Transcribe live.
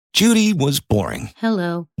Judy was boring.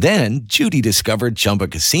 Hello. Then Judy discovered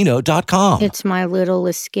ChumbaCasino.com. It's my little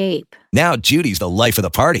escape. Now Judy's the life of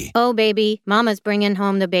the party. Oh, baby, mama's bringing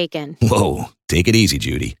home the bacon. Whoa, take it easy,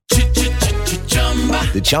 Judy.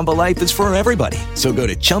 The Chumba life is for everybody. So go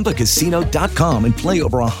to ChumbaCasino.com and play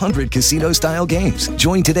over 100 casino-style games.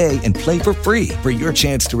 Join today and play for free for your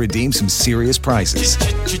chance to redeem some serious prizes.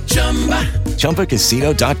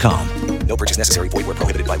 ChumbaCasino.com. No purchase necessary. Void where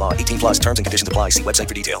prohibited by law. 18 plus terms and conditions apply. See website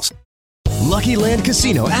for details. Lucky Land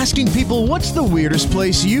Casino, asking people, what's the weirdest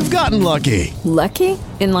place you've gotten lucky? Lucky?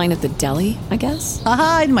 In line at the deli, I guess?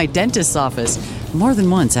 Aha, in my dentist's office. More than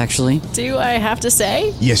once, actually. Do I have to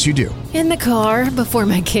say? Yes, you do. In the car before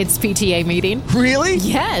my kids' PTA meeting. Really?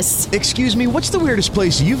 Yes. Excuse me, what's the weirdest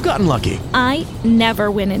place you've gotten lucky? I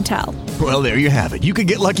never win and tell. Well, there you have it. You can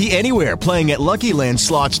get lucky anywhere, playing at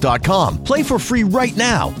LuckyLandSlots.com. Play for free right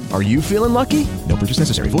now. Are you feeling lucky? No purchase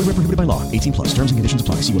necessary. Void where prohibited by law. 18 plus. Terms and conditions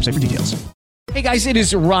apply. See website for details. Hey guys, it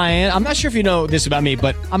is Ryan. I'm not sure if you know this about me,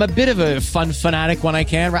 but I'm a bit of a fun fanatic when I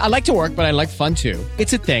can. I like to work, but I like fun too.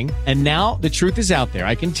 It's a thing. And now the truth is out there.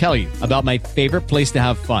 I can tell you about my favorite place to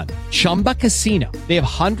have fun. Chumba Casino. They have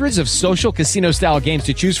hundreds of social casino style games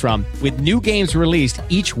to choose from with new games released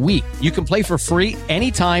each week. You can play for free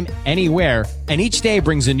anytime, anywhere. And each day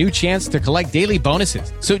brings a new chance to collect daily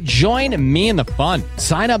bonuses. So join me in the fun.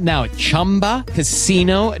 Sign up now at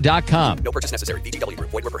ChumbaCasino.com. No purchase necessary. VGW.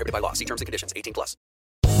 Void where prohibited by law. See terms and conditions. 18 plus.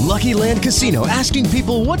 Lucky Land Casino, asking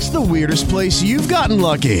people, what's the weirdest place you've gotten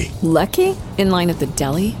lucky? Lucky? In line at the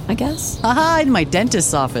deli, I guess? Aha, in my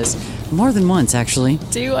dentist's office. More than once, actually.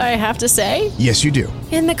 Do I have to say? Yes, you do.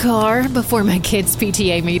 In the car before my kids'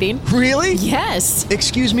 PTA meeting. Really? Yes.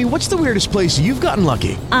 Excuse me, what's the weirdest place you've gotten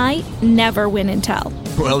lucky? I never win and tell.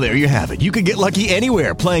 Well, there you have it. You can get lucky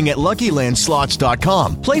anywhere, playing at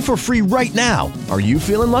LuckyLandSlots.com. Play for free right now. Are you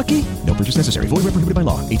feeling lucky? No purchase necessary. Void where prohibited by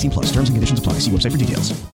law. 18 plus. Terms and conditions apply. See website for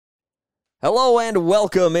details. Hello and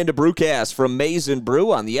welcome into Brewcast from Maize n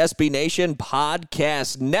Brew on the SB Nation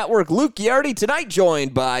Podcast Network. Luke Giardi tonight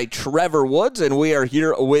joined by Trevor Woods, and we are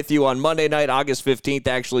here with you on Monday night, August 15th,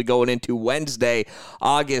 actually going into Wednesday,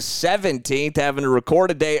 August 17th, having to record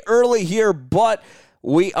a day early here, but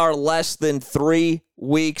we are less than 3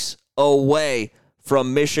 weeks away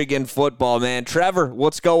from Michigan football, man. Trevor,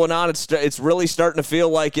 what's going on? It's really starting to feel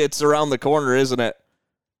like it's around the corner, isn't it?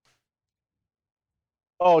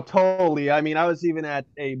 Oh, totally. I mean, I was even at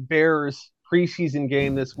a Bears preseason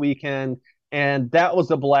game this weekend, and that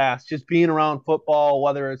was a blast. Just being around football,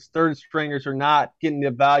 whether it's third stringers or not, getting to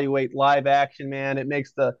evaluate live action, man, it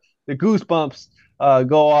makes the goosebumps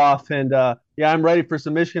go off. And, yeah, I'm ready for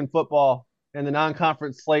some Michigan football and the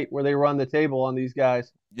non-conference slate where they run the table on these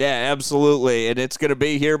guys. Yeah, absolutely. And it's going to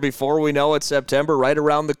be here before we know it, September, right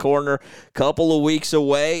around the corner, couple of weeks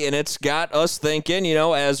away. And it's got us thinking,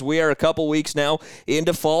 as we are a couple weeks now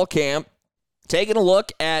into fall camp, taking a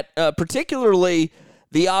look at particularly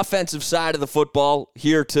the offensive side of the football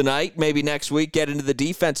here tonight. Maybe next week get into the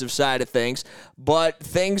defensive side of things. But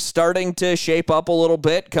things starting to shape up a little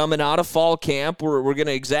bit coming out of fall camp. We're going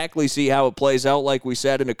to exactly see how it plays out, like we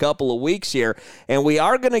said, in a couple of weeks here. And we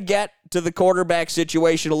are going to get to the quarterback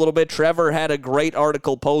situation a little bit. Trevor had a great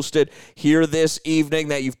article posted here this evening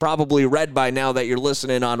that you've probably read by now that you're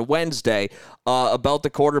listening on Wednesday about the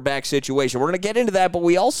quarterback situation. We're going to get into that, but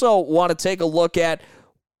we also want to take a look at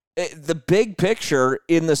the big picture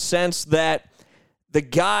in the sense that the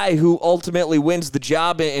guy who ultimately wins the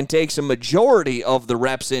job and takes a majority of the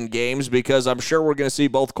reps in games, because I'm sure we're going to see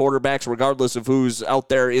both quarterbacks regardless of who's out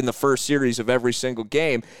there in the first series of every single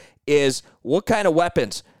game, is what kind of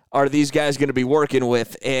weapons are these guys going to be working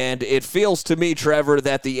with? And it feels to me, Trevor,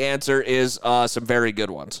 that the answer is some very good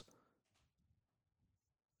ones.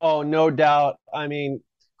 Oh, no doubt. I mean,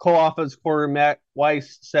 co-offense coordinator Matt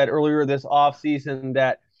Weiss said earlier this offseason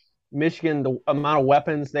that Michigan, the amount of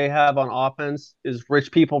weapons they have on offense is rich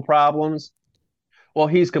people problems. Well,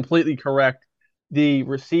 he's completely correct. The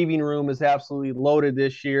receiving room is absolutely loaded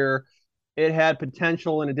this year. It had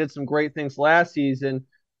potential and it did some great things last season,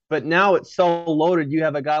 but now it's so loaded. You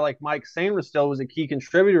have a guy like Mike Sainristil, who was a key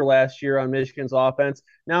contributor last year on Michigan's offense.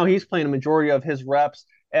 Now he's playing a majority of his reps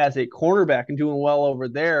as a cornerback and doing well over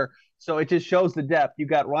there. So it just shows the depth. You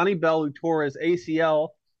got Ronnie Bell, who tore his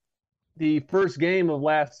ACL the first game of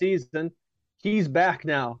last season. He's back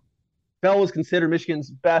now. Bell was considered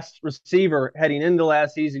Michigan's best receiver heading into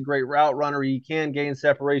last season. Great route runner. He can gain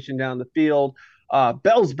separation down the field.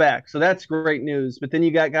 Bell's back, so that's great news. But then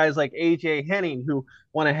you got guys like A.J. Henning who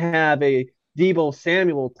want to have a Deebo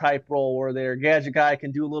Samuel type role where their gadget guy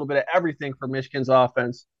can do a little bit of everything for Michigan's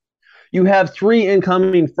offense. You have 3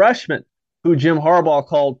 incoming freshmen who Jim Harbaugh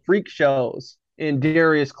called freak shows in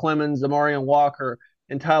Darius Clemens, Amarian Walker,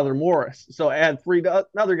 and Tyler Morris. So add three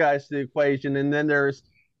other guys to the equation, and then there's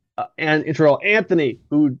Terrell Anthony,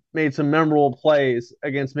 who made some memorable plays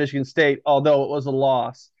against Michigan State, although it was a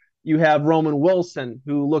loss. You have Roman Wilson,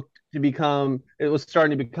 who was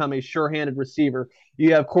starting to become a sure-handed receiver.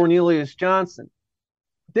 You have Cornelius Johnson.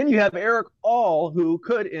 Then you have Eric All, who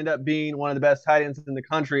could end up being one of the best tight ends in the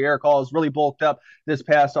country. Eric All has really bulked up this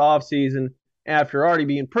past offseason after already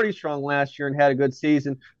being pretty strong last year and had a good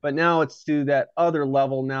season. But now it's to that other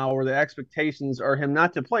level now where the expectations are him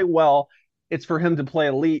not to play well, it's for him to play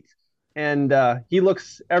elite. And he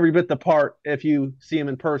looks every bit the part if you see him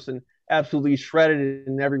in person. Absolutely shredded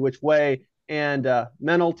in every which way. And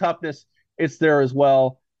mental toughness, it's there as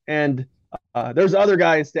well. And there's other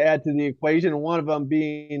guys to add to the equation, and one of them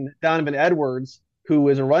being Donovan Edwards, who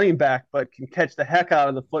is a running back but can catch the heck out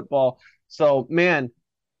of the football. So, man,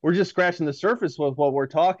 we're just scratching the surface with what we're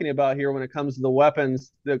talking about here when it comes to the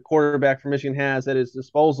weapons the quarterback for Michigan has at his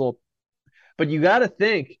disposal. But you got to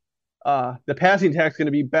think the passing attack is going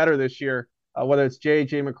to be better this year, whether it's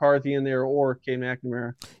J.J. McCarthy in there or Cade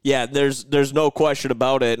McNamara. Yeah, there's no question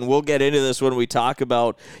about it, and we'll get into this when we talk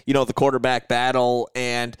about, the quarterback battle,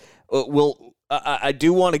 and I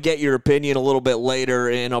do want to get your opinion a little bit later,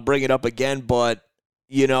 and I'll bring it up again, but,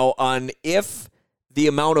 on if the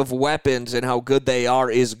amount of weapons and how good they are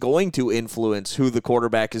is going to influence who the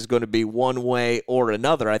quarterback is going to be one way or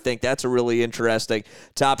another. I think that's a really interesting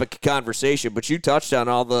topic of conversation. But you touched on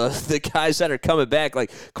all the guys that are coming back. Like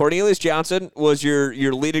Cornelius Johnson was your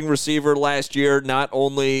leading receiver last year, not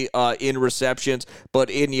only in receptions, but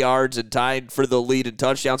in yards and tied for the lead in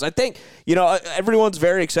touchdowns. I think, everyone's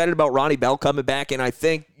very excited about Ronnie Bell coming back. And I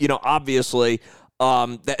think, obviously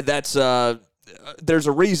that's there's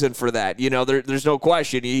a reason for that. There's no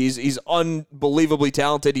question. He's unbelievably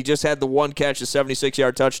talented. He just had the one catch, a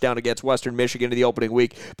 76-yard touchdown against Western Michigan in the opening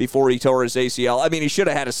week before he tore his ACL. I mean, he should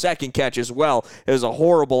have had a second catch as well. It was a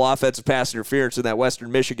horrible offensive pass interference in that Western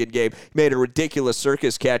Michigan game. He made a ridiculous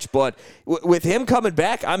circus catch. But with him coming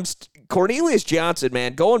back, Cornelius Johnson,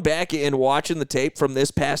 man, going back and watching the tape from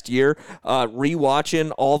this past year,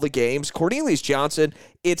 rewatching all the games, Cornelius Johnson,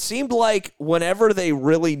 it seemed like whenever they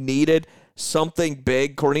really needed something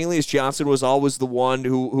big, Cornelius Johnson was always the one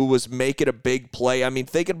who was making a big play. I mean,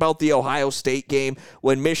 thinking about the Ohio State game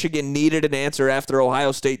when Michigan needed an answer after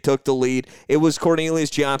Ohio State took the lead, it was Cornelius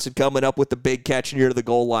Johnson coming up with the big catch near the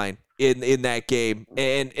goal line in that game.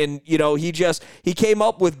 And he came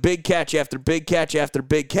up with big catch after big catch after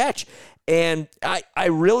big catch. And I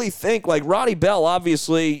really think, like, Ronnie Bell,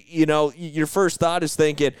 obviously, your first thought is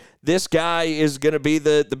thinking this guy is going to be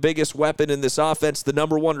the biggest weapon in this offense, the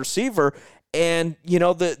number one receiver. And,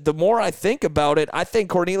 the more I think about it, I think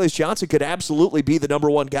Cornelius Johnson could absolutely be the number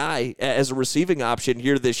one guy as a receiving option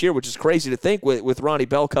here this year, which is crazy to think with Ronnie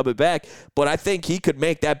Bell coming back. But I think he could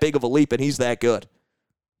make that big of a leap, and he's that good.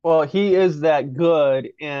 Well, he is that good,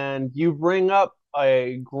 and you bring up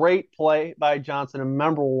a great play by Johnson, a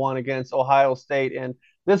memorable one against Ohio State, and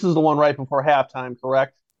this is the one right before halftime,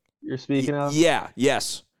 correct? You're speaking of? Yeah,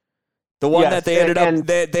 yes. The one that they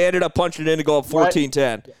ended up punching in to go up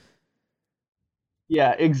 14-10.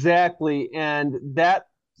 Yeah, exactly, and that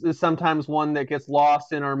is sometimes one that gets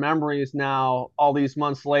lost in our memories now, all these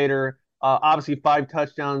months later. Obviously, 5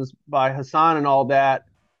 touchdowns by Hassan and all that,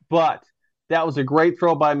 but that was a great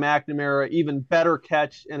throw by McNamara, even better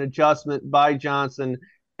catch and adjustment by Johnson.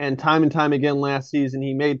 And time again last season,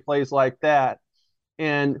 he made plays like that.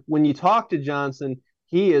 And when you talk to Johnson,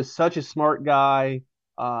 he is such a smart guy,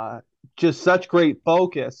 just such great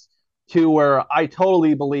focus to where I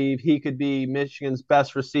totally believe he could be Michigan's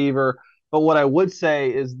best receiver. But what I would say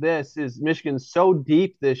is Michigan's so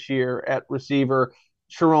deep this year at receiver.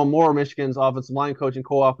 Sharon Moore, Michigan's offensive line coach and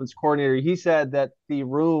co-offensive coordinator, he said that the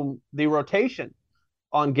rotation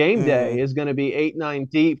on game day is going to be 8-9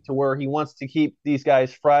 deep, to where he wants to keep these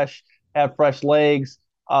guys fresh, have fresh legs.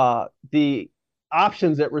 The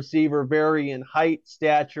options at receiver vary in height,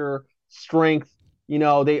 stature, strength.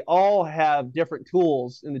 They all have different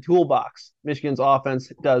tools in the toolbox. Michigan's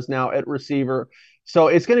offense does now at receiver. So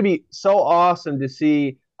it's going to be so awesome to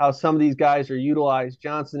see how some of these guys are utilized,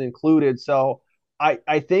 Johnson included. So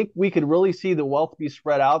I think we could really see the wealth be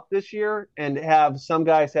spread out this year and have some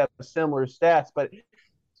guys have similar stats. But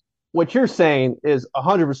what you're saying is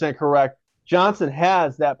 100% correct. Johnson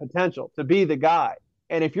has that potential to be the guy.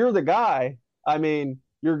 And if you're the guy, I mean,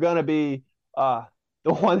 you're going to be the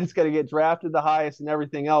one that's going to get drafted the highest and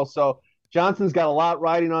everything else. So Johnson's got a lot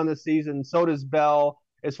riding on this season. So does Bell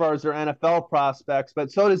as far as their NFL prospects,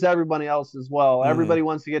 but so does everybody else as well. Everybody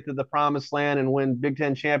wants to get to the promised land and win Big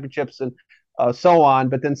Ten championships and so on.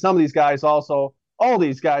 But then some of these guys also, all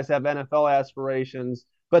these guys have NFL aspirations.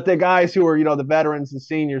 But the guys who are, the veterans and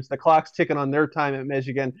seniors, the clock's ticking on their time at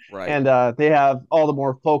Michigan, Right. and they have all the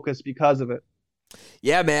more focus because of it.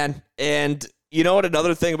 Yeah, man. And you know what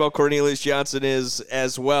another thing about Cornelius Johnson is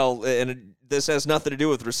as well, and this has nothing to do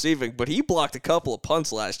with receiving, but he blocked a couple of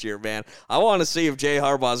punts last year, man. I want to see if Jay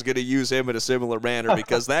Harbaugh is going to use him in a similar manner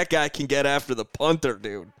because that guy can get after the punter,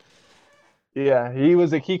 dude. Yeah, he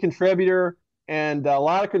was a key contributor, and a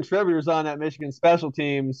lot of contributors on that Michigan special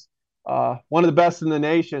teams. One of the best in the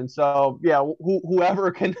nation. So, yeah,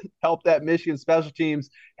 whoever can help that Michigan special teams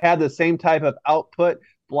have the same type of output,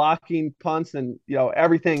 blocking punts and,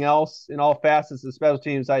 everything else in all facets of special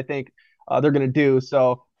teams, I think they're going to do.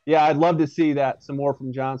 So, yeah, I'd love to see that some more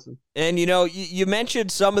from Johnson. And, you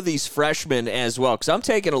mentioned some of these freshmen as well, because I'm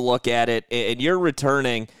taking a look at it, and you're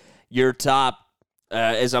returning your top,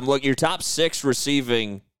 your top 6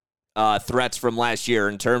 receiving threats from last year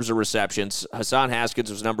in terms of receptions. Hassan Haskins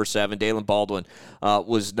was number 7. Dalen Baldwin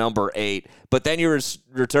was number 8. But then you're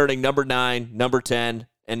returning number 9, number 10,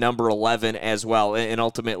 and number 11 as well. And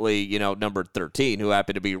ultimately, number 13, who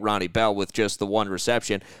happened to be Ronnie Bell with just the 1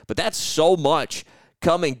 reception. But that's so much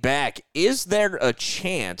coming back. Is there a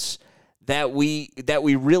chance that we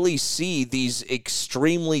really see these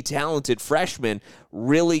extremely talented freshmen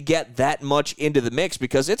really get that much into the mix?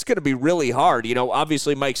 Because it's going to be really hard.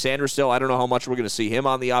 Obviously Mike Sanders still, I don't know how much we're going to see him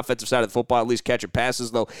on the offensive side of the football, at least catching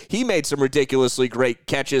passes, though he made some ridiculously great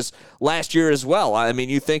catches last year as well. I mean,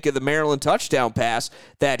 you think of the Maryland touchdown pass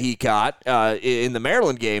that he caught in the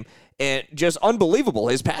Maryland game, and just unbelievable,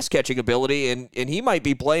 his pass catching ability, and he might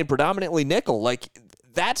be playing predominantly nickel. Like,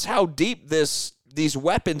 that's how deep these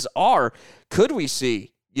weapons are. Could we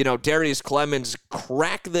see, Darius Clemens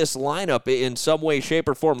crack this lineup in some way, shape,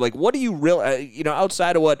 or form? Like, what do you really,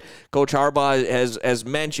 outside of what Coach Harbaugh has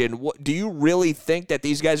mentioned, what do you really think that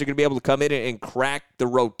these guys are going to be able to come in and crack the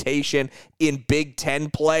rotation in Big Ten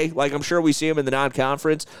play? Like, I'm sure we see them in the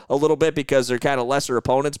non-conference a little bit because they're kind of lesser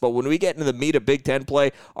opponents, but when we get into the meat of Big Ten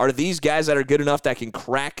play, are these guys that are good enough that can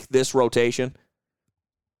crack this rotation?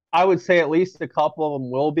 I would say at least a couple of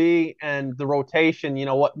them will be, and the rotation,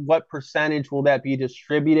 what percentage will that be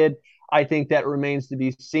distributed? I think that remains to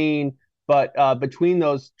be seen. But between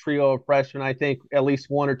those trio of freshmen, I think at least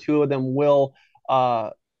 1 or 2 of them will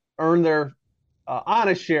earn their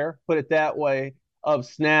honest share, put it that way, of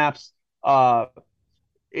snaps. Like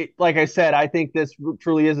I said, I think this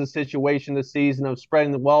truly is a situation this season of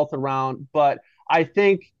spreading the wealth around. But I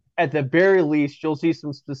think at the very least, you'll see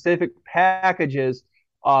some specific packages.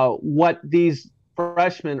 What these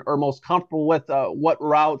freshmen are most comfortable with, what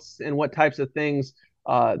routes and what types of things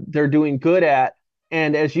they're doing good at.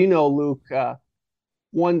 And as you know, Luke,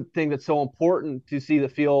 one thing that's so important to see the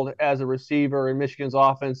field as a receiver in Michigan's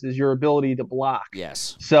offense is your ability to block.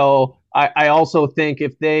 Yes. So I also think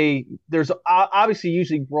there's obviously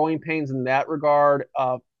usually growing pains in that regard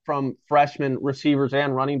from freshman receivers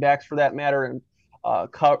and running backs for that matter, and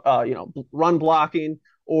run blocking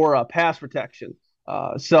or pass protection.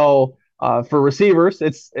 So for receivers,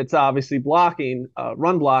 it's obviously blocking,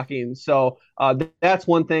 run blocking. So that's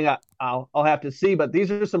one thing I'll have to see. But these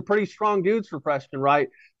are some pretty strong dudes for freshmen, right?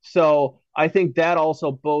 So I think that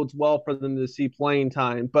also bodes well for them to see playing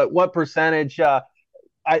time. But what percentage?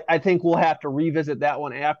 I think we'll have to revisit that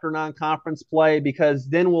one after non-conference play, because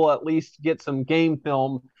then we'll at least get some game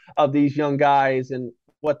film of these young guys and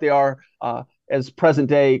what they are as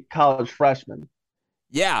present-day college freshmen.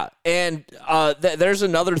 Yeah, and there's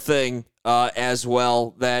another thing as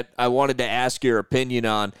well that I wanted to ask your opinion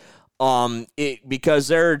on, because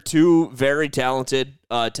there are 2 very talented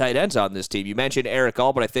tight ends on this team. You mentioned Eric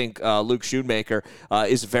All, but I think Luke Schoonmaker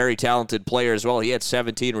is a very talented player as well. He had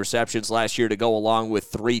 17 receptions last year to go along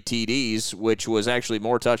with 3 TDs, which was actually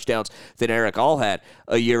more touchdowns than Eric All had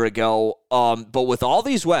a year ago. But with all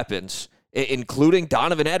these weapons, including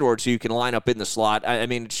Donovan Edwards, who you can line up in the slot. I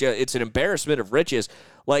mean, it's an embarrassment of riches.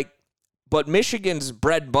 But Michigan's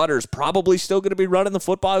bread and butter is probably still going to be running the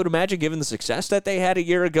football, I would imagine, given the success that they had a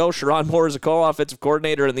year ago. Sharon Moore is a co-offensive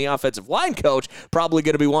coordinator and the offensive line coach, probably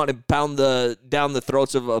going to be wanting to pound down the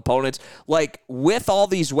throats of opponents. Like, with all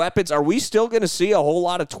these weapons, are we still going to see a whole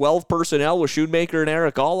lot of 12 personnel with Schoonmaker and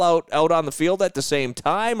Eric All out on the field at the same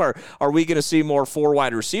time? Or are we going to see more 4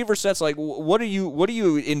 wide receiver sets? Like, what do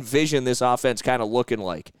you envision this offense kind of looking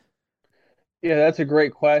like? Yeah, that's a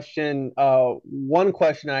great question. One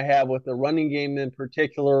question I have with the running game in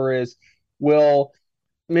particular is, will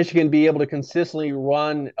Michigan be able to consistently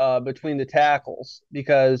run between the tackles?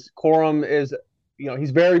 Because Corum is,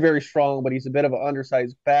 he's very, very strong, but he's a bit of an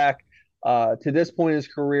undersized back. To this point in his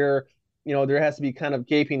career, there has to be kind of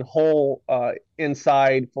gaping hole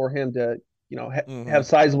inside for him to, have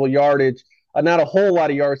sizable yardage. Not a whole lot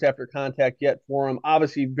of yards after contact yet for him.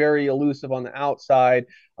 Obviously, very elusive on the outside,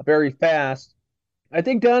 very fast. I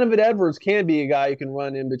think Donovan Edwards can be a guy who can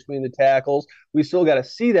run in between the tackles. We still got to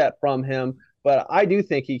see that from him, but I do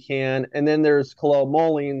think he can. And then there's Khalil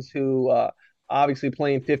Mullings, who obviously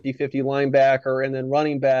playing 50-50 linebacker and then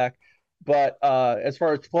running back. But as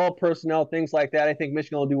far as 12 personnel, things like that, I think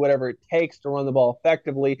Michigan will do whatever it takes to run the ball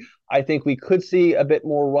effectively. I think we could see a bit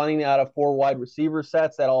more running out of 4 wide receiver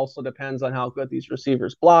sets. That also depends on how good these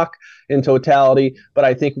receivers block in totality. But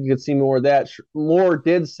I think we could see more of that. Moore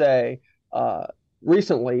did say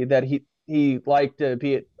recently that he liked to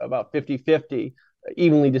be at about 50-50,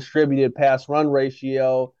 evenly distributed pass-run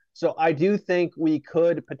ratio. So I do think we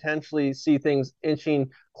could potentially see things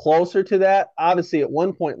inching closer to that. Obviously, at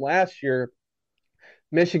one point last year,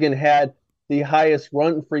 Michigan had the highest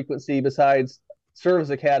run frequency besides service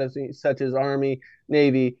academies such as Army,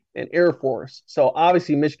 Navy, and Air Force. So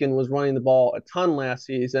obviously, Michigan was running the ball a ton last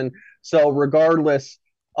season. So regardless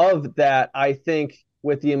of that, I think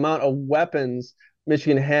with the amount of weapons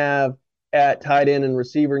Michigan have at tight end and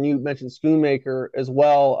receiver, and you mentioned Schoonmaker as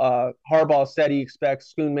well. Harbaugh said he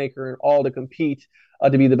expects Schoonmaker and all to compete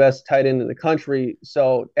to be the best tight end in the country.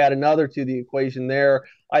 So add another to the equation there.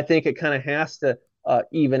 I think it kind of has to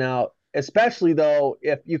even out, especially though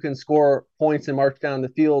if you can score points and march down the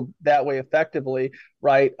field that way effectively,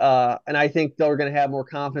 right? And I think they're going to have more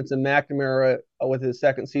confidence in McNamara with his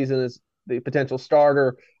second season as the potential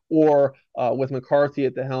starter, or with McCarthy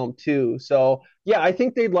at the helm too. So, yeah, I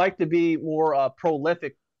think they'd like to be more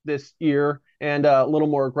prolific this year and a little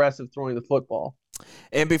more aggressive throwing the football.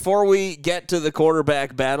 And before we get to the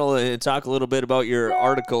quarterback battle and talk a little bit about your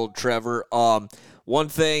article, Trevor, one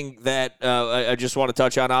thing that I just want to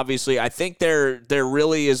touch on, obviously, I think there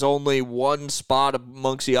really is only one spot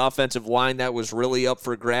amongst the offensive line that was really up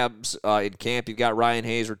for grabs in camp. You've got Ryan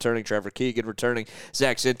Hayes returning, Trevor Keegan returning,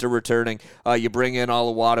 Zach Zinter returning. You bring in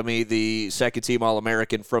Oluwatimi, the second-team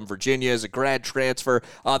All-American from Virginia, as a grad transfer.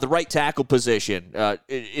 The right tackle position, what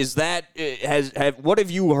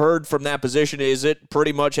have you heard from that position? Is it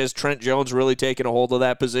pretty much, has Trent Jones really taken a hold of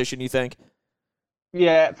that position, you think?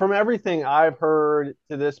 Yeah, from everything I've heard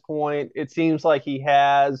to this point, it seems like he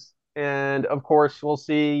has. And, of course, we'll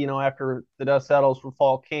see, after the dust settles for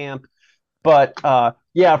fall camp. But,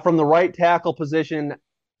 yeah, from the right tackle position,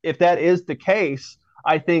 if that is the case,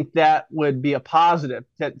 I think that would be a positive,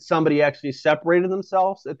 that somebody actually separated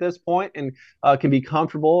themselves at this point and can be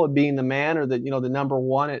comfortable of being the man or the number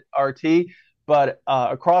one at RT. But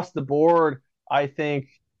across the board, I think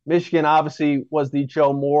Michigan obviously was the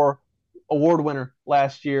Joe Moore award winner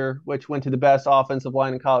last year, which went to the best offensive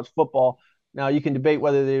line in college football. Now, you can debate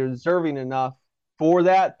whether they're deserving enough for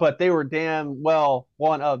that, but they were damn well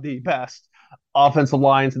one of the best offensive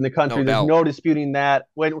lines in the country. There's no disputing that.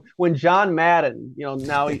 When John Madden,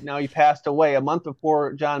 now he passed away, a month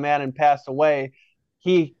before John Madden passed away,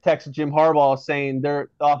 he texted Jim Harbaugh saying their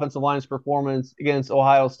offensive line's performance against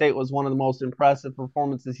Ohio State was one of the most impressive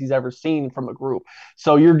performances he's ever seen from a group.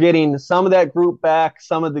 So you're getting some of that group back,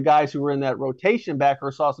 some of the guys who were in that rotation back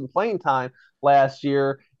or saw some playing time last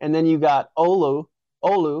year, and then you got Olu,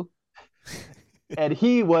 and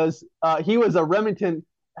he was a Remington.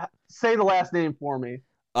 Say the last name for me.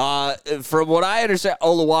 From what I understand,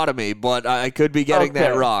 Oluwatimi, but I could be getting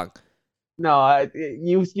that wrong. No,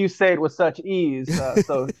 you say it with such ease,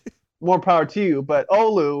 so more power to you. But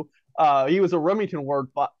Olu, he was a Remington Award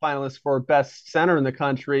finalist for best center in the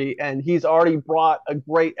country, and he's already brought a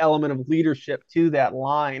great element of leadership to that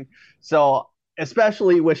line. So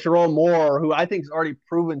especially with Sherrone Moore, who I think has already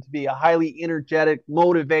proven to be a highly energetic,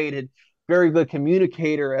 motivated, very good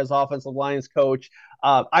communicator as offensive lines coach.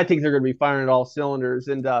 I think they're going to be firing at all cylinders,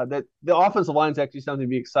 and that the offensive line is actually something to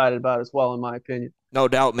be excited about as well, in my opinion. No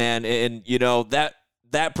doubt, man. And,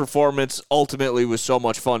 that performance ultimately was so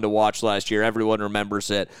much fun to watch last year. Everyone remembers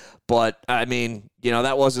it. But, I mean,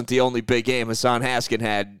 that wasn't the only big game Hassan Haskin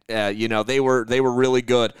had. They were really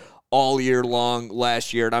good all year long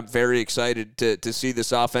last year, and I'm very excited to see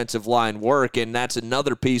this offensive line work. And that's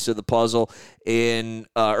another piece of the puzzle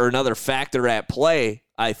or another factor at play,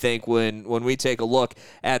 I think, when we take a look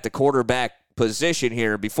at the quarterback position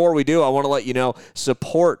here. Before we do, I want to let you know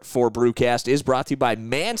support for Brewcast is brought to you by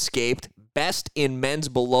Manscaped, best in men's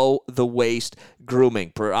below-the-waist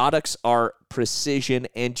grooming. Products are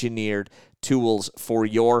precision-engineered tools for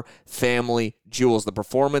your family jewels. The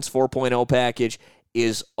Performance 4.0 package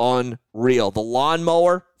is unreal. The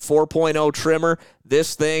Lawnmower 4.0 trimmer,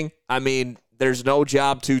 this thing, I mean, there's no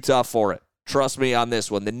job too tough for it. Trust me on this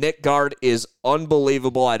one. The Nick guard is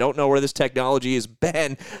unbelievable. I don't know where this technology has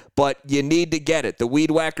been, but you need to get it. The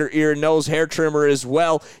Weed Whacker ear and nose hair trimmer as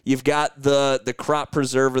well. You've got the Crop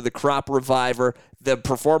Preserver, the Crop Reviver. The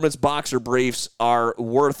Performance Boxer Briefs are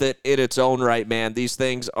worth it in its own right, man. These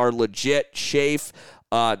things are legit. Chafe.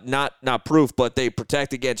 Not proof, but they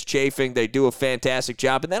protect against chafing. They do a fantastic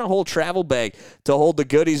job. And then a whole travel bag to hold the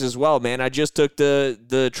goodies as well, man. I just took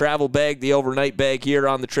the travel bag, the overnight bag here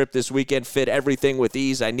on the trip this weekend, fit everything with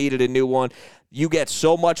ease. I needed a new one. You get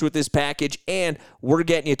so much with this package, and we're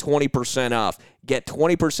getting you 20% off. Get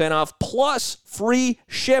 20% off plus free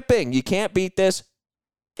shipping. You can't beat this.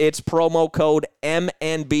 It's promo code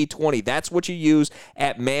MNB20. That's what you use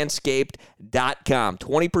at manscaped.com.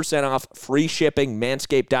 20% off, free shipping,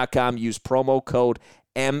 manscaped.com. Use promo code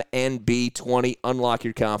MNB20. Unlock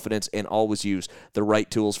your confidence and always use the right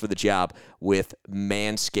tools for the job with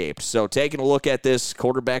Manscaped. So taking a look at this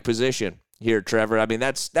quarterback position here, Trevor, I mean,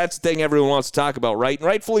 that's the thing everyone wants to talk about, right? And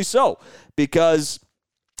rightfully so, because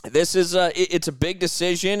this is it's a big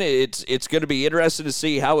decision. It's going to be interesting to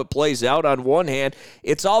see how it plays out. On one hand,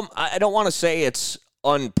 I don't want to say it's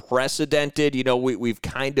unprecedented. You know, we've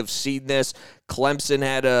kind of seen this. Clemson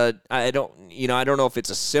had I don't know if it's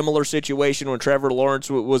a similar situation when Trevor Lawrence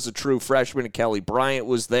was a true freshman and Kelly Bryant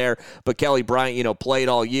was there, but Kelly Bryant, played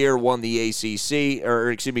all year, won the ACC,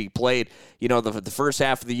 played, the first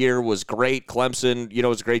half of the year was great. Clemson,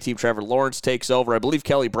 was a great team. Trevor Lawrence takes over. I believe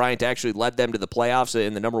Kelly Bryant actually led them to the playoffs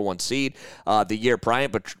in the number 1 seed the year prior,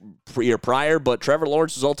 but Trevor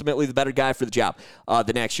Lawrence was ultimately the better guy for the job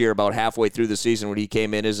the next year, about halfway through the season when he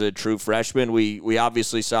came in as a true freshman. We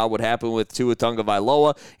obviously saw what happened with Tua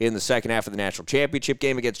Tagovailoa in the second half of the national championship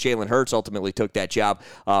game against Jalen Hurts. Ultimately took that job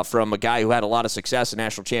from a guy who had a lot of success in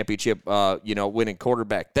national championship, winning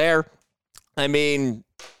quarterback there. I mean,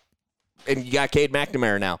 and you got Cade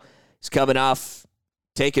McNamara now. He's coming off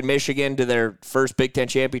taking Michigan to their first Big Ten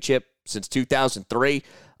championship since 2003.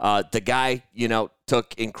 The guy,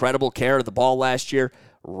 took incredible care of the ball last year.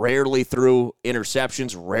 Rarely threw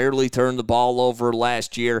interceptions, rarely turned the ball over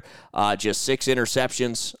last year. Just 6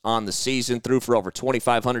 interceptions on the season, threw for over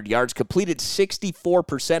 2,500 yards, completed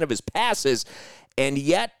 64% of his passes, and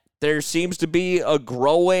yet there seems to be a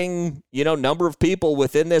growing, number of people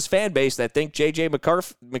within this fan base that think J.J.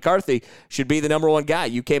 McCarthy should be the number 1 guy.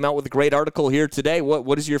 You came out with a great article here today.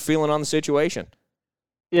 What is your feeling on the situation?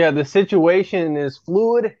 Yeah, the situation is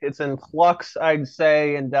fluid. It's in flux, I'd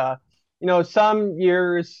say, and some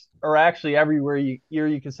years, or actually every year,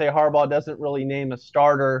 you can say Harbaugh doesn't really name a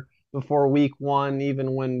starter before week 1,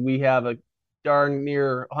 even when we have a darn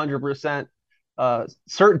near 100%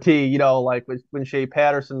 certainty, like when Shea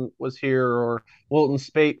Patterson was here, or Wilton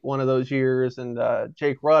Spate one of those years, and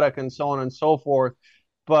Jake Ruddock, and so on and so forth.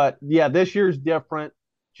 But yeah, this year's different.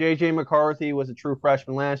 J.J. McCarthy was a true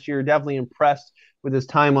freshman last year, definitely impressed with his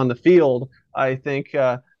time on the field. I think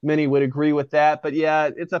many would agree with that. But yeah,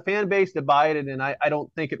 it's a fan base divided, and I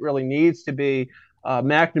don't think it really needs to be.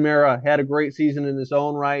 McNamara had a great season in his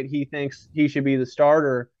own right. He thinks he should be the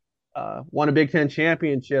starter. Won a Big Ten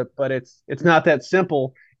championship, but it's not that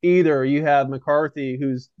simple either. You have McCarthy,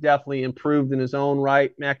 who's definitely improved in his own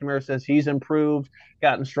right. McNamara says he's improved,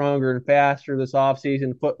 gotten stronger and faster this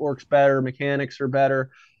offseason. Footwork's better, mechanics are better.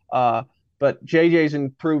 But JJ's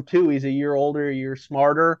improved too. He's a year older, a year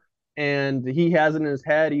smarter, and he has it in his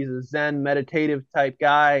head. He's a Zen meditative type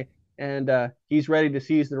guy, and he's ready to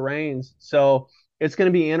seize the reins. So it's going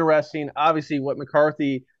to be interesting. Obviously, what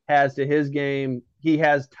McCarthy has to his game, he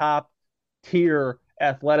has top tier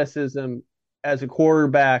athleticism as a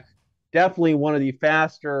quarterback. Definitely one of the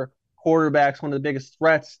faster quarterbacks, one of the biggest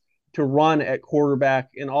threats to run at quarterback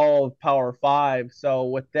in all of Power 5. So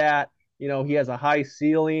with that, he has a high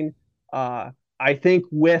ceiling. I think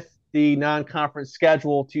with the non-conference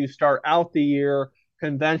schedule to start out the year,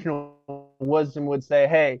 conventional wisdom would say,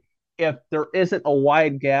 hey, if there isn't a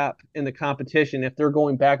wide gap in the competition, if they're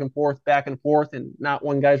going back and forth, and not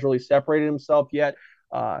one guy's really separated himself yet,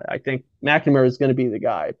 I think McNamara is going to be the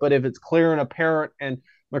guy. But if it's clear and apparent and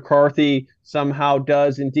McCarthy somehow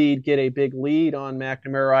does indeed get a big lead on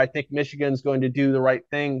McNamara, I think Michigan's going to do the right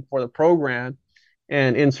thing for the program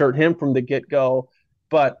and insert him from the get-go.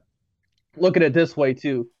 But look at it this way,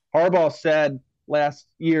 too. Harbaugh said last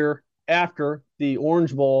year after the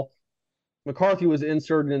Orange Bowl, McCarthy was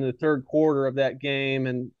inserted in the third quarter of that game,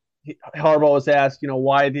 and Harbaugh was asked,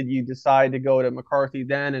 why did you decide to go to McCarthy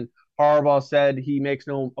then? And Harbaugh said he makes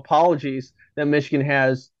no apologies that Michigan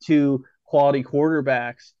has 2 quality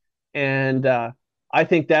quarterbacks. And I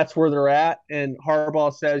think that's where they're at. And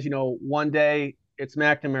Harbaugh says, one day it's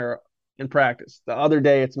McNamara in practice. The other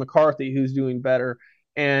day it's McCarthy who's doing better.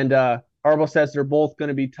 And Harbaugh says they're both going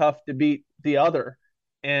to be tough to beat the other.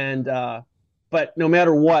 And but no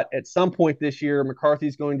matter what, at some point this year,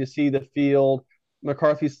 McCarthy's going to see the field.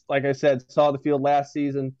 McCarthy's, like I said, saw the field last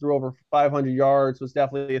season, threw over 500 yards, was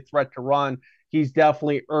definitely a threat to run. He's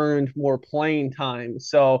definitely earned more playing time.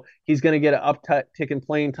 So he's going to get an uptick in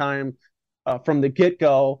playing time from the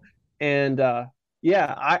get-go. And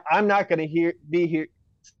I'm not going to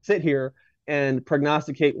sit here and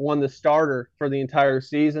prognosticate one the starter for the entire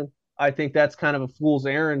season. I think that's kind of a fool's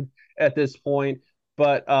errand at this point.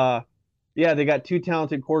 But they got two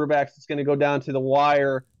talented quarterbacks. It's going to go down to the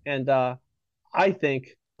wire, and I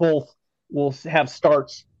think both will have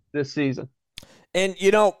starts this season. And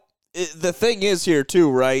the thing is here too,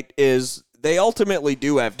 right? Is they ultimately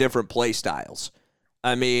do have different play styles.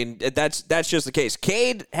 I mean, that's just the case.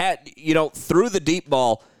 Cade had, threw the deep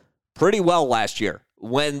ball pretty well last year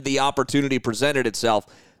when the opportunity presented itself,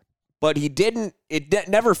 but he didn't. It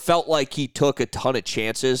never felt like he took a ton of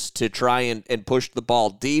chances to try and push the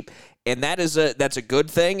ball deep, and that's a good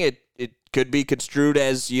thing. It could be construed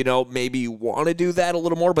as, maybe you want to do that a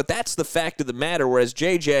little more, but that's the fact of the matter. Whereas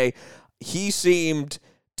JJ, he seemed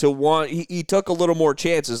to want, he took a little more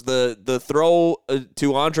chances. The throw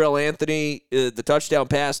to Andrell Anthony, the touchdown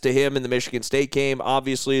pass to him in the Michigan State game,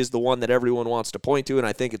 obviously is the one that everyone wants to point to, and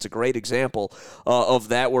I think it's a great example of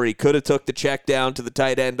that, where he could have took the check down to the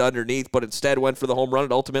tight end underneath, but instead went for the home run.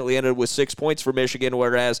 It ultimately ended with 6 points for Michigan,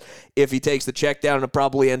 whereas if he takes the check down,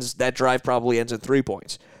 that drive probably ends in 3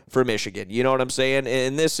 points for Michigan. You know what I'm saying?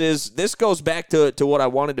 And this goes back to what I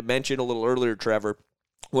wanted to mention a little earlier, Trevor,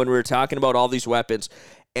 when we were talking about all these weapons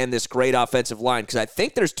and this great offensive line, because I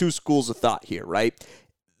think there's two schools of thought here, right?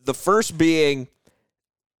 The first being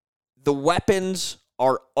the weapons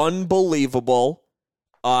are unbelievable.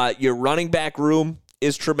 Your running back room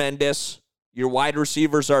is tremendous. Your wide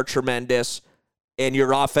receivers are tremendous. And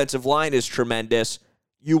your offensive line is tremendous.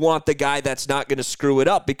 You want the guy that's not going to screw it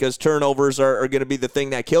up, because turnovers are going to be the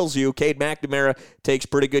thing that kills you. Cade McNamara takes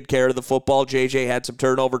pretty good care of the football. JJ had some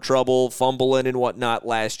turnover trouble, fumbling and whatnot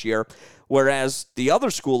last year. Whereas the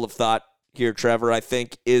other school of thought here, Trevor, I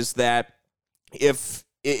think, is that if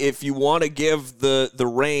you want to give the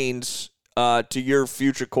reins to your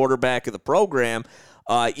future quarterback of the program,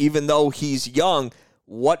 even though he's young,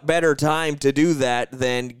 what better time to do that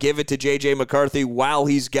than give it to J.J. McCarthy while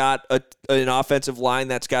he's got an offensive line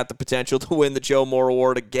that's got the potential to win the Joe Moore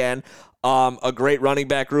Award again, a great running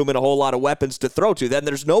back room, and a whole lot of weapons to throw to? Then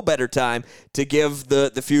there's no better time to give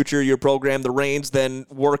the future of your program the reins than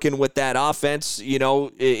working with that offense,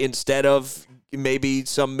 instead of maybe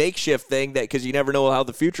some makeshift thing, that because you never know how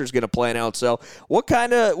the future is going to plan out. So what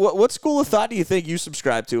school of thought do you think you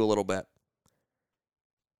subscribe to a little bit?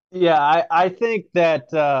 Yeah, I think that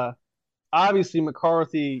obviously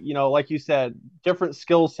McCarthy, like you said, different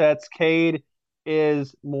skill sets. Cade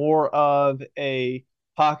is more of a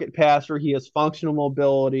pocket passer. He has functional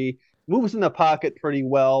mobility, moves in the pocket pretty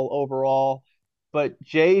well overall. But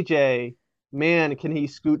JJ, man, can he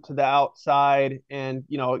scoot to the outside? And,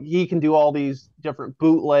 he can do all these different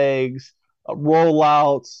bootlegs,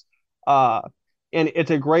 rollouts. And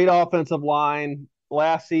it's a great offensive line.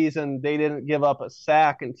 Last season, they didn't give up a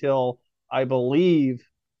sack until, I believe,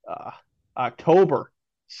 October.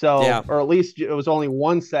 So, yeah. Or at least it was only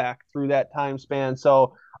one sack through that time span.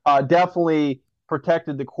 So definitely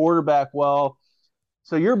protected the quarterback well.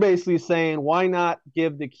 So you're basically saying, why not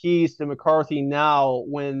give the keys to McCarthy now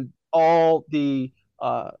when all the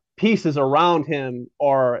pieces around him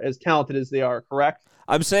are as talented as they are, correct?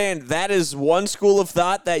 I'm saying that is one school of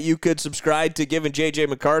thought that you could subscribe to, giving J.J.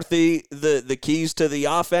 McCarthy the keys to the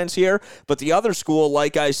offense here. But the other school,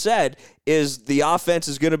 like I said, is the offense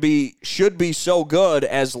is should be so good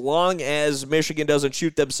as long as Michigan doesn't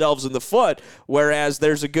shoot themselves in the foot. Whereas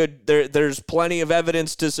there's plenty of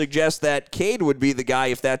evidence to suggest that Cade would be the guy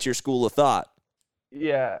if that's your school of thought.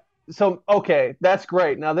 Yeah. So, okay, that's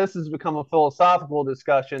great. Now this has become a philosophical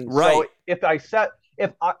discussion. Right. So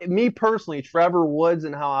me personally, Trevor Woods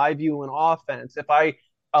and how I view an offense, if I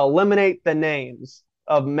eliminate the names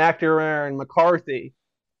of McNamara and McCarthy,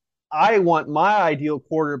 I want my ideal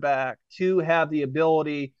quarterback to have the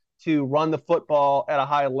ability to run the football at a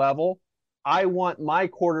high level. I want my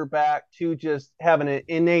quarterback to just have an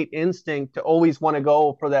innate instinct to always want to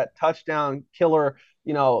go for that touchdown killer,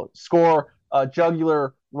 score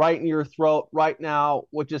jugular right in your throat right now,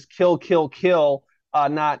 which is kill,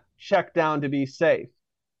 not check down to be safe.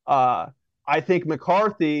 I think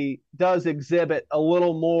McCarthy does exhibit a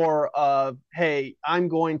little more of, hey, I'm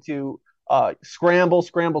going to scramble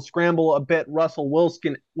a bit, Russell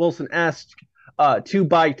Wilson-esque, to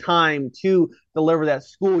buy time to deliver that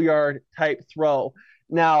schoolyard type throw.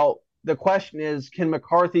 Now, the question is, can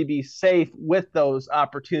McCarthy be safe with those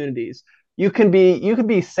opportunities? You can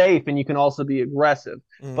be safe and you can also be aggressive.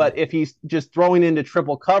 Mhm. But if he's just throwing into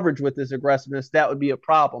triple coverage with his aggressiveness, that would be a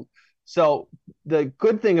problem. So the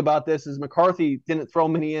good thing about this is McCarthy didn't throw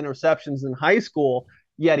many interceptions in high school,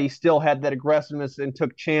 yet he still had that aggressiveness and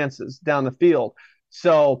took chances down the field.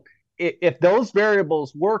 So if those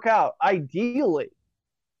variables work out, ideally,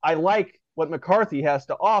 I like what McCarthy has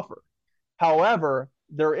to offer. However,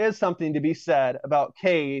 there is something to be said about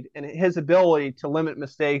Cade and his ability to limit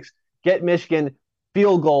mistakes, get Michigan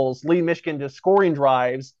field goals, lead Michigan to scoring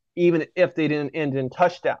drives, even if they didn't end in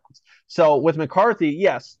touchdowns. So with McCarthy,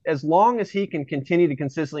 yes, as long as he can continue to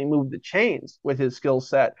consistently move the chains with his skill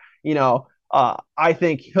set, I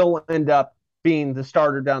think he'll end up being the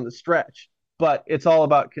starter down the stretch. But it's all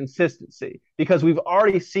about consistency because we've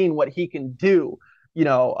already seen what he can do,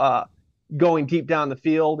 going deep down the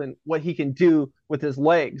field and what he can do with his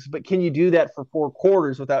legs. But can you do that for 4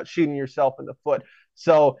 quarters without shooting yourself in the foot?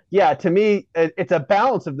 So, yeah, to me, it's a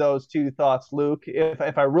balance of those two thoughts, Luke,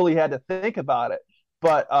 if I really had to think about it.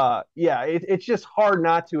 But, it's just hard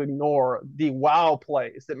not to ignore the wow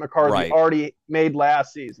plays that McCarthy already made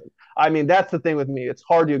last season. I mean, that's the thing with me. It's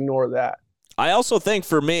hard to ignore that. I also think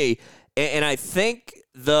for me, and I think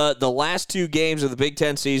the last 2 games of the Big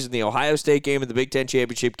Ten season, the Ohio State game and the Big Ten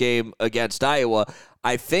championship game against Iowa,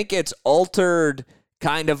 I think it's altered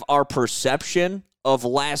kind of our perception of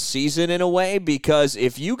last season in a way, because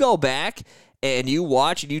if you go back and you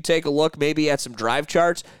watch and you take a look maybe at some drive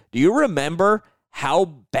charts, do you remember how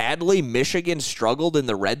badly Michigan struggled in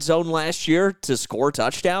the red zone last year to score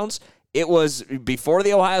touchdowns? It was before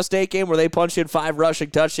the Ohio State game where they punched in 5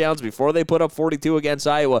 rushing touchdowns, before they put up 42 against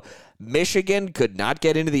Iowa. Michigan could not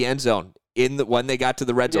get into the end zone when they got to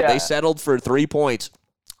the red zone. Yeah. They settled for 3 points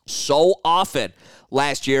so often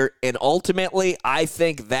last year, and ultimately I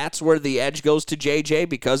think that's where the edge goes to JJ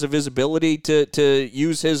because of his ability to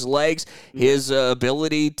use his legs, his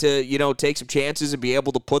ability to take some chances and be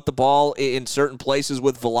able to put the ball in certain places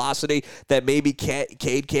with velocity that maybe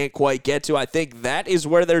Cade can't quite get to. I think that is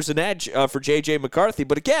where there's an edge for JJ McCarthy.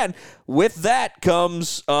 But again, with that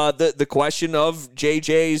comes the question of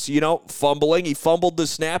JJ's fumbling. He fumbled the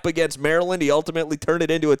snap against Maryland. He ultimately turned it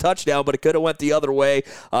into a touchdown, but it could have went the other way.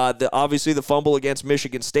 Obviously the fumble against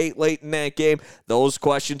Michigan State late in that game, those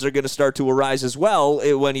questions are going to start to arise as well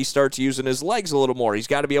when he starts using his legs a little more. He's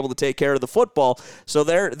got to be able to take care of the football. So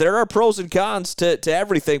there are pros and cons to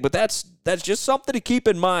everything, but that's just something to keep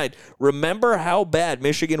in mind. Remember how bad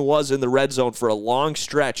Michigan was in the red zone for a long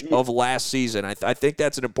stretch of last season. I think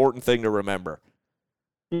that's an important thing to remember.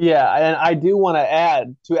 Yeah, and I do want to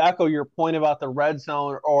add, to echo your point about the red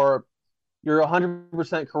zone, or you're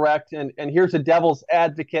 100% correct. And here's a devil's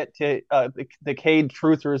advocate to the Cade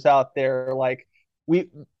truthers out there. Like,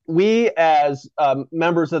 we as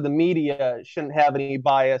members of the media shouldn't have any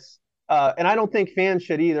bias. And I don't think fans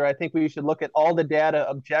should either. I think we should look at all the data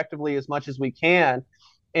objectively as much as we can.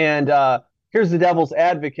 And here's the devil's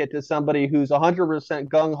advocate to somebody who's 100%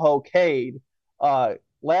 gung-ho Cade.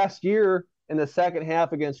 Last year in the second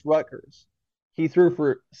half against Rutgers, he threw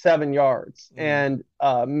for 7 yards, and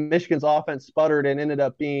Michigan's offense sputtered and ended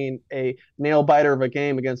up being a nail-biter of a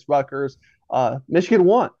game against Rutgers. Michigan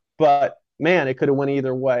won, but, man, it could have went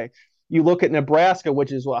either way. You look at Nebraska,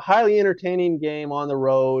 which is a highly entertaining game on the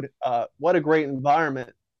road. What a great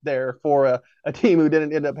environment there for a team who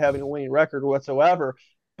didn't end up having a winning record whatsoever.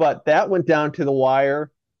 But that went down to the wire.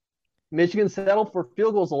 Michigan settled for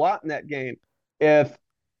field goals a lot in that game. If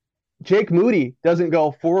Jake Moody doesn't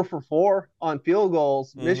go 4 for 4 on field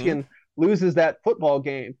goals, Michigan loses that football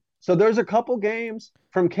game. So there's a couple games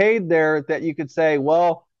from Cade there that you could say,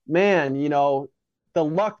 well, man, the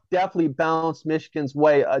luck definitely bounced Michigan's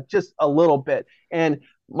way just a little bit. And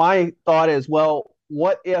my thought is, well,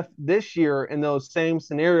 what if this year in those same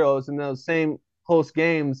scenarios, in those same close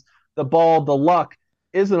games, the luck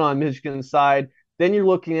isn't on Michigan's side? Then you're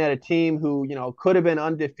looking at a team who, could have been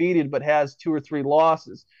undefeated but has 2 or 3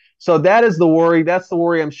 losses. So that is the worry. That's the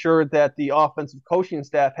worry I'm sure that the offensive coaching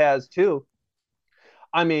staff has too.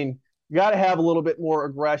 I mean, you got to have a little bit more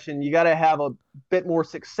aggression. You got to have a bit more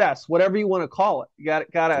success, whatever you want to call it. You got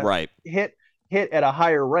to hit at a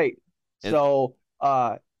higher rate. So,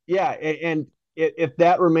 and if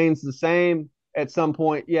that remains the same at some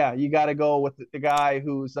point, you got to go with the guy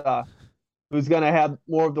who's going to have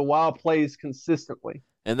more of the wild plays consistently.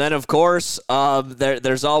 And then, of course,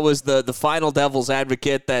 there's always the final devil's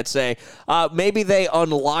advocate that say maybe they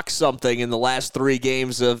unlock something in the last 3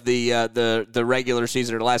 games of the regular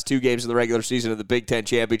season, or the last 2 games of the regular season of the Big Ten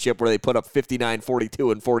Championship, where they put up 59,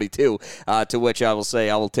 42, and 42, to which I will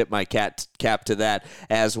say I will tip my cap to that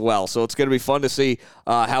as well. So it's going to be fun to see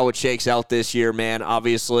how it shakes out this year, man.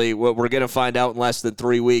 Obviously, we're going to find out in less than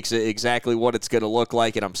 3 weeks exactly what it's going to look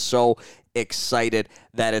like, and I'm so excited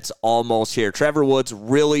that it's almost here. Trevor Woods,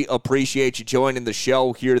 really appreciate you joining the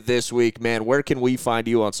show here this week, man. Where can we find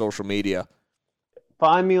you on social media?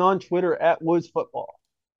 Find me on Twitter at Woods Football.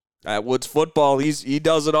 At Woods Football, he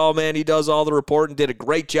does it all, man. He does all the reporting. Did a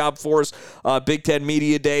great job for us. Big Ten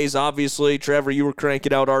Media Days, obviously. Trevor, you were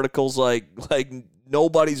cranking out articles like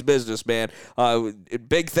nobody's business, man.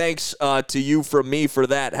 Big thanks to you from me for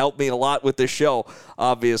that. Helped me a lot with this show,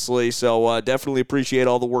 obviously. So definitely appreciate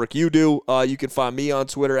all the work you do. You can find me on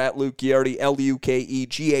Twitter at Luke Ghiardi, LUKEGHIARDI.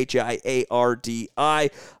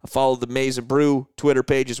 Follow the Maize and Brew Twitter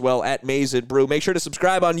page as well, at Maize and Brew. Make sure to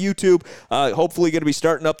subscribe on YouTube. Hopefully going to be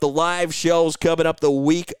starting up the live shows coming up the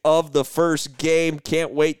week of the first game.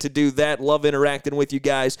 Can't wait to do that. Love interacting with you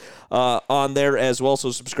guys on there as well.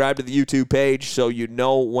 So subscribe to the YouTube page so you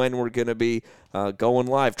know when we're going to be going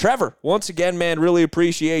live. Trevor, once again, man, really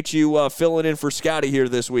appreciate you filling in for Scotty here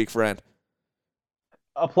this week, friend.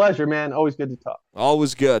 A pleasure, man. Always good to talk.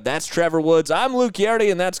 Always good. That's Trevor Woods. I'm Luke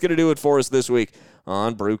Ghiardi, and that's going to do it for us this week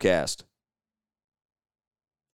on Brewcast.